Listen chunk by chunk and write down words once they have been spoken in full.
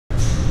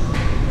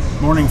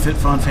Morning, Fit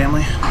Fun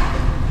family.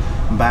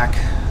 I'm back.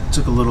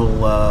 Took a little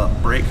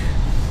break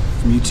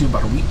from YouTube,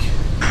 about a week.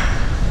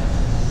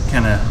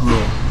 Kind of a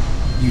little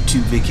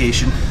YouTube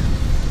vacation.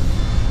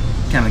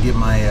 Kind of get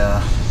my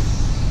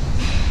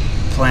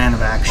plan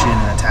of action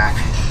and attack.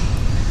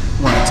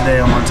 Today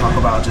I want to talk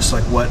about just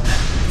like what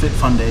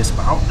Fit.Fun.Day is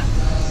about,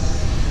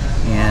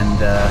 and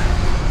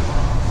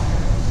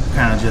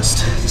kind of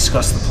just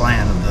discuss the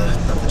plan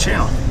of the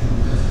channel.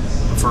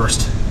 But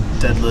first,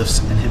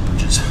 deadlifts and hip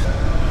bridges.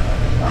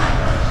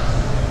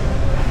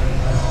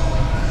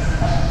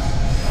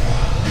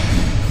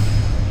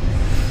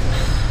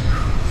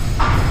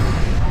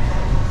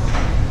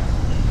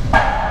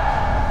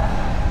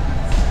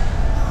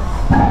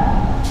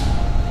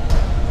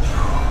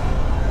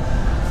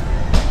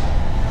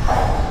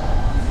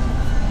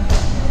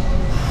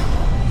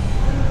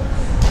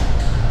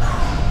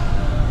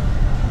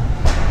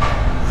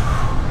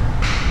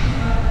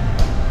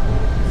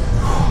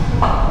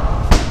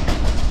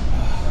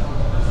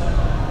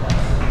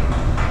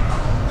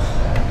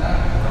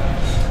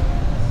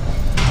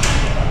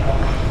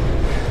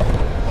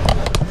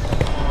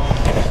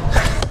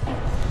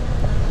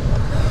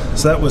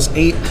 So that was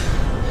 8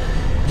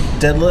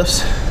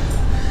 deadlifts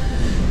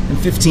and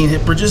 15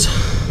 hip bridges.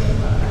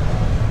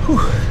 Whew.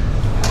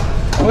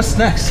 What's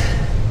next?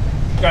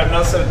 Got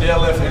another set of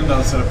deadlifts and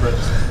another set of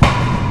bridges.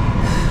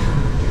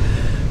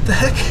 The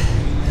heck?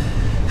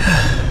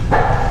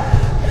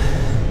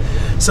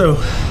 So,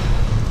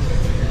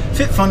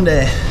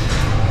 Fit.Fun.Day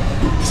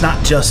is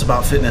not just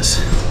about fitness.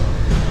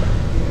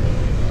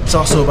 It's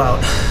also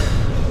about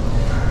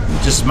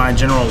just my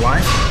general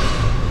life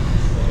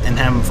and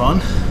having fun.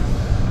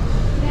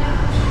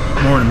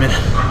 More in a minute.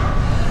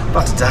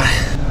 About to die.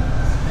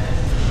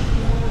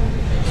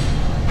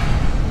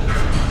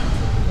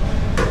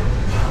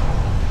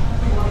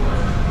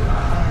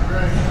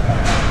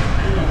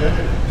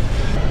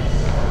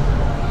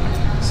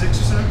 Six,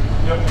 you said?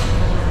 Yep.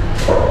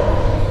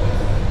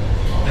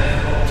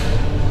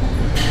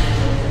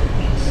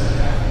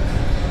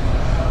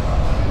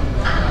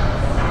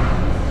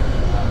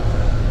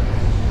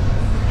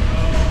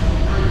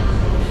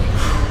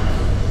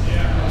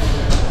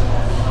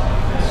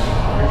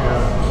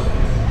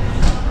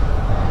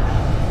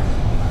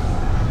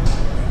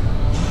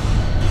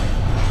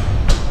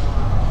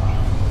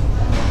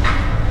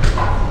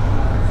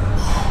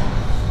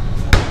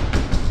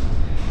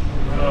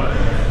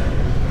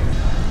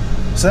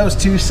 So that was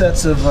 2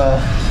 sets of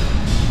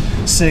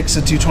 6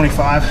 at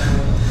 225.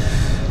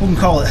 We can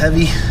call it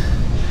heavy,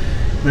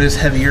 but it's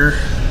heavier.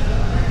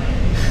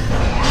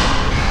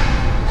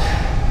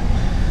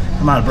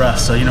 I'm out of breath,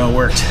 so you know it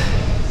worked.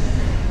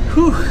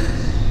 Whew.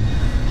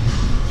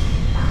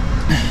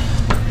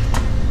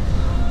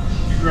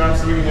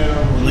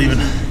 We're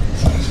leaving.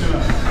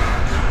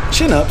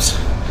 Chin-ups.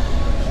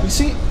 You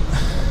see?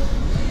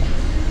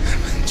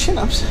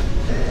 Chin-ups.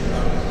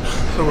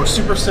 So we're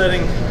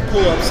supersetting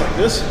pull-ups like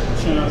this.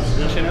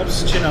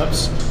 Chin-ups,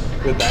 chin-ups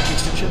with back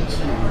extensions.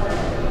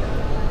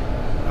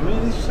 How many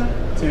of these you said?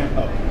 10.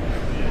 Oh.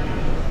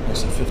 I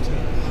said 15.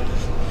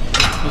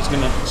 I'm just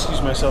gonna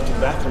excuse myself to the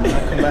bathroom when I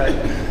come back.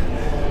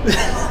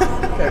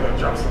 Okay, go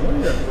drop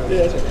some.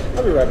 Yeah,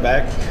 I'll be right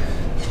back.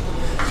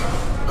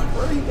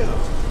 Where do you go?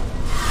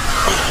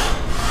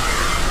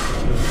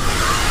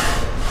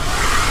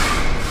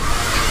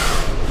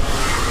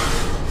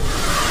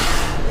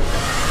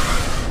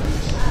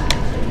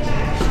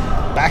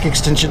 Back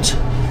extensions.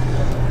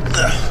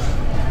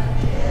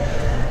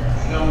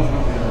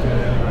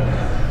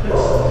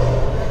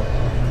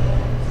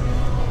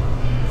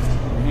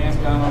 Hands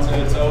down onto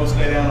the toes,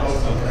 stay down on the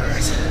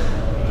toes.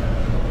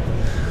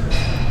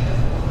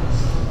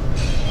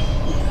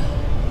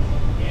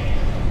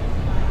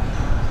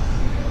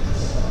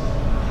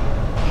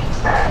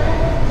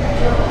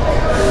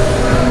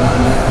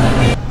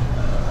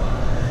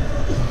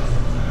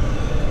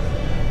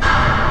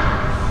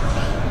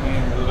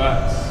 And relax.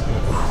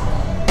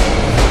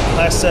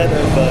 Last set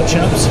of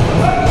chin-ups. I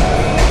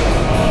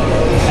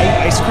ate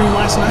ice cream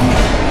last night.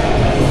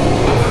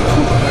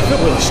 I feel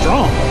really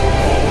strong.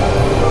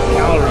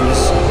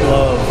 Calories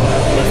love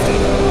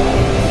lifting.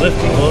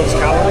 Lifting loves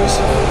calories.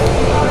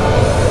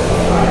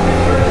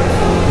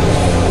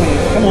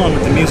 Come on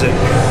with the music.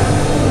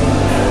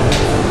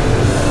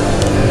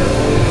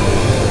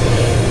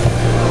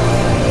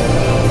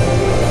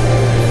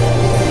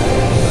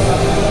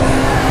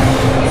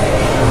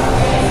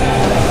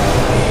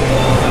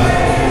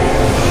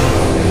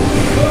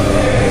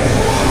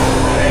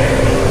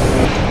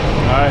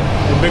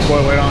 Big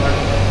boy weight on her.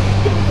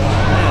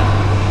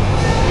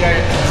 Yeah,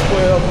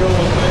 split up real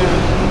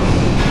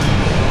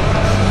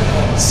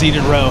good.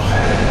 Seated row.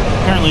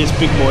 Apparently it's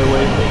big boy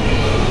weight.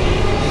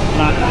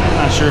 Not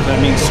sure if that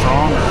means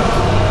strong or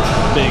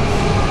big.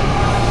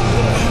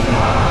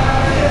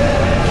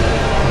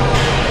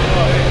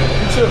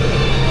 You too.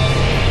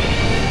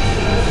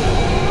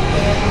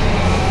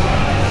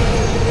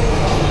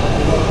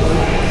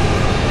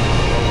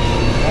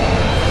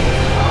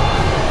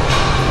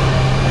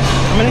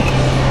 How many?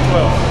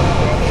 12.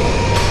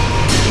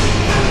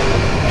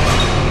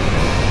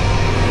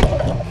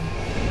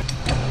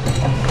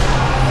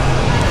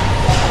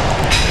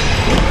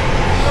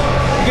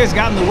 guys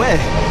got in the way.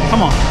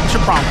 Come on, what's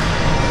your problem?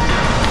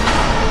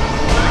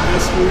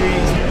 Good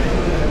squeeze.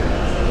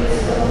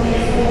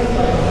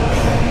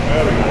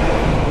 There we go.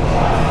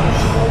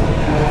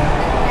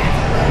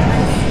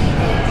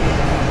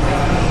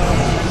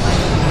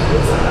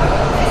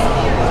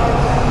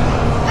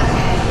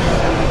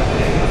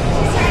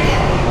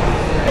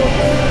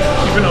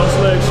 Keeping those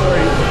legs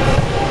straight.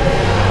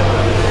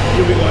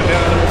 You'll be going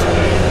down in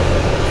between.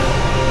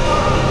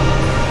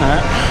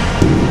 Alright.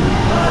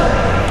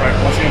 Right,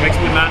 once again, make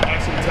sure we're not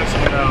actually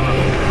touching the ground.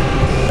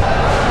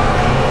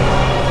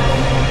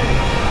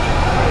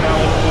 Down a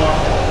little more.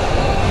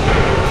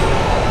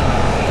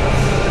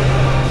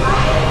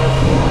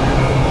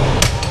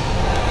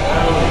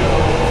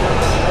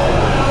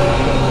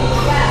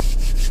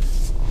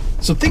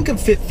 So think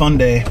of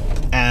Fit.Fun.Day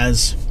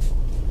as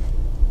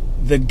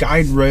the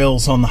guide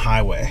rails on the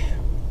highway,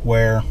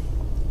 where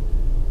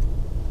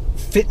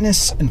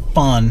fitness and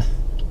fun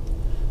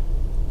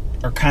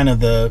are kind of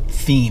the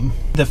theme.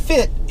 The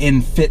fit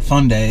in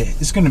Fit.Fun.Day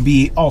is going to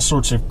be all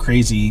sorts of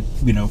crazy,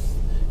 you know,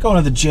 going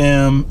to the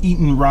gym,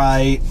 eating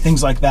right,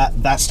 things like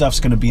that. That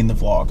stuff's going to be in the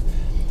vlog.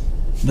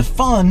 The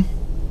fun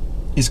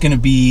is going to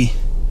be,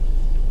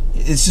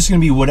 it's just going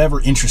to be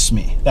whatever interests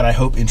me, that I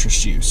hope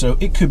interests you. So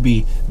it could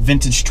be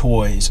vintage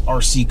toys,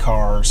 RC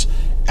cars,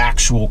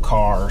 actual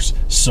cars,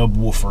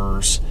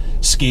 subwoofers,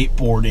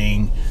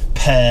 skateboarding,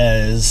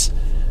 Pez,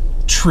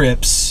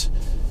 trips.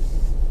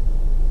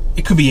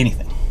 It could be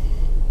anything.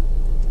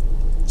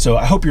 So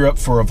I hope you're up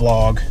for a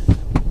vlog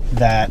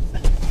that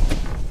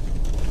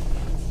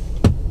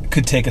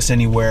could take us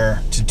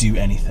anywhere to do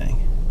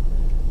anything,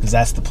 because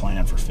that's the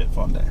plan for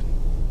Fit.Fun.Day.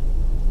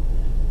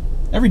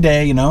 Every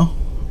day, you know,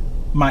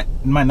 might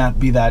not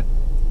be that,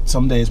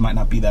 some days might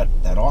not be that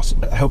awesome,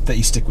 but I hope that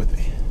you stick with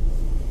me.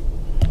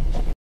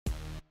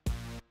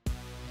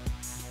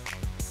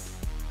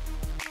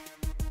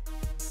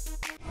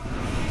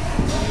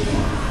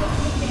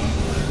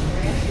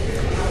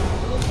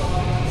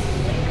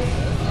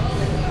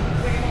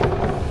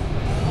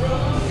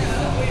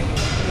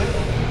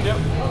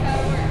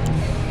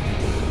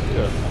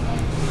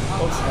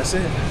 That's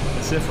it.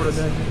 That's it for the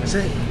day. That's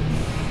it.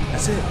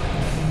 That's it.